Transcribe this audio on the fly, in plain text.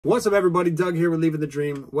What's up, everybody? Doug here with Leaving the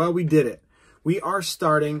Dream. Well, we did it. We are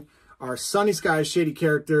starting our Sunny Skies Shady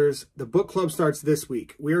characters. The book club starts this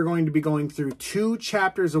week. We are going to be going through 2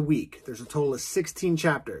 chapters a week. There's a total of 16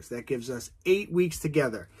 chapters. That gives us 8 weeks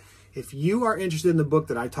together. If you are interested in the book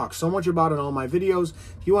that I talk so much about in all my videos,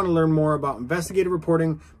 if you want to learn more about investigative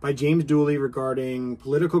reporting by James Dooley regarding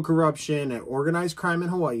political corruption and organized crime in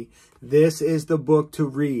Hawaii, this is the book to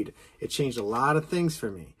read. It changed a lot of things for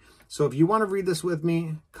me. So if you want to read this with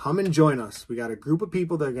me, come and join us. We got a group of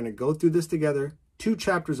people that are going to go through this together, 2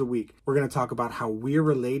 chapters a week. We're going to talk about how we're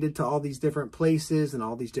related to all these different places and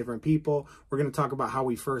all these different people. We're going to talk about how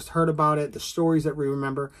we first heard about it, the stories that we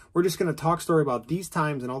remember. We're just going to talk story about these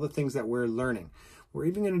times and all the things that we're learning. We're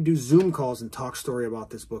even going to do Zoom calls and talk story about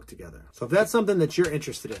this book together. So if that's something that you're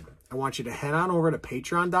interested in, I want you to head on over to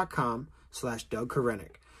patreon.com/Doug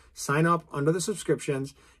Korenic. Sign up under the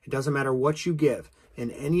subscriptions. It doesn't matter what you give. In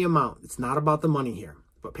any amount. It's not about the money here.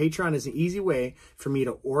 But Patreon is an easy way for me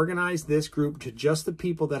to organize this group to just the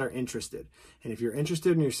people that are interested. And if you're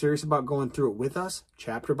interested and you're serious about going through it with us,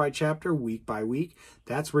 chapter by chapter, week by week,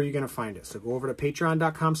 that's where you're going to find it. So go over to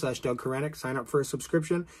patreon.com/Doug Korenic, sign up for a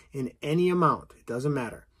subscription in any amount. It doesn't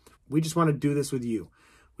matter. We just want to do this with you.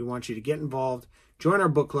 We want you to get involved, join our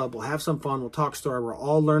book club, we'll have some fun, we'll talk story, we'll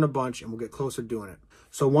all learn a bunch, and we'll get closer to doing it.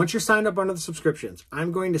 So once you're signed up under the subscriptions,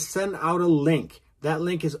 I'm going to send out a link. That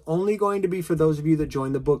link is only going to be for those of you that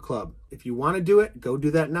join the book club. If you want to do it, go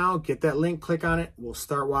do that now. Get that link, click on it. We'll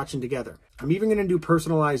start watching together. I'm even going to do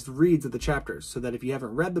personalized reads of the chapters so that if you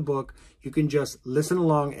haven't read the book, you can just listen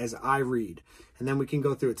along as I read. And then we can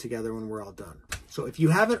go through it together when we're all done. So if you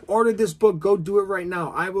haven't ordered this book, go do it right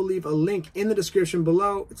now. I will leave a link in the description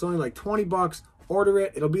below. It's only like 20 bucks. Order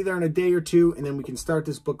it. It'll be there in a day or 2, and then we can start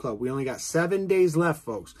this book club. We only got 7 days left,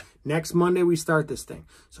 folks. Next Monday, we start this thing.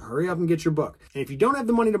 So hurry up and get your book. And if you don't have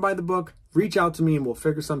the money to buy the book, reach out to me and we'll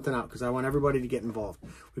figure something out because I want everybody to get involved.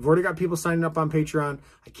 We've already got people signing up on Patreon.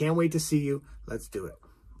 I can't wait to see you. Let's do it.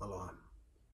 Aloha.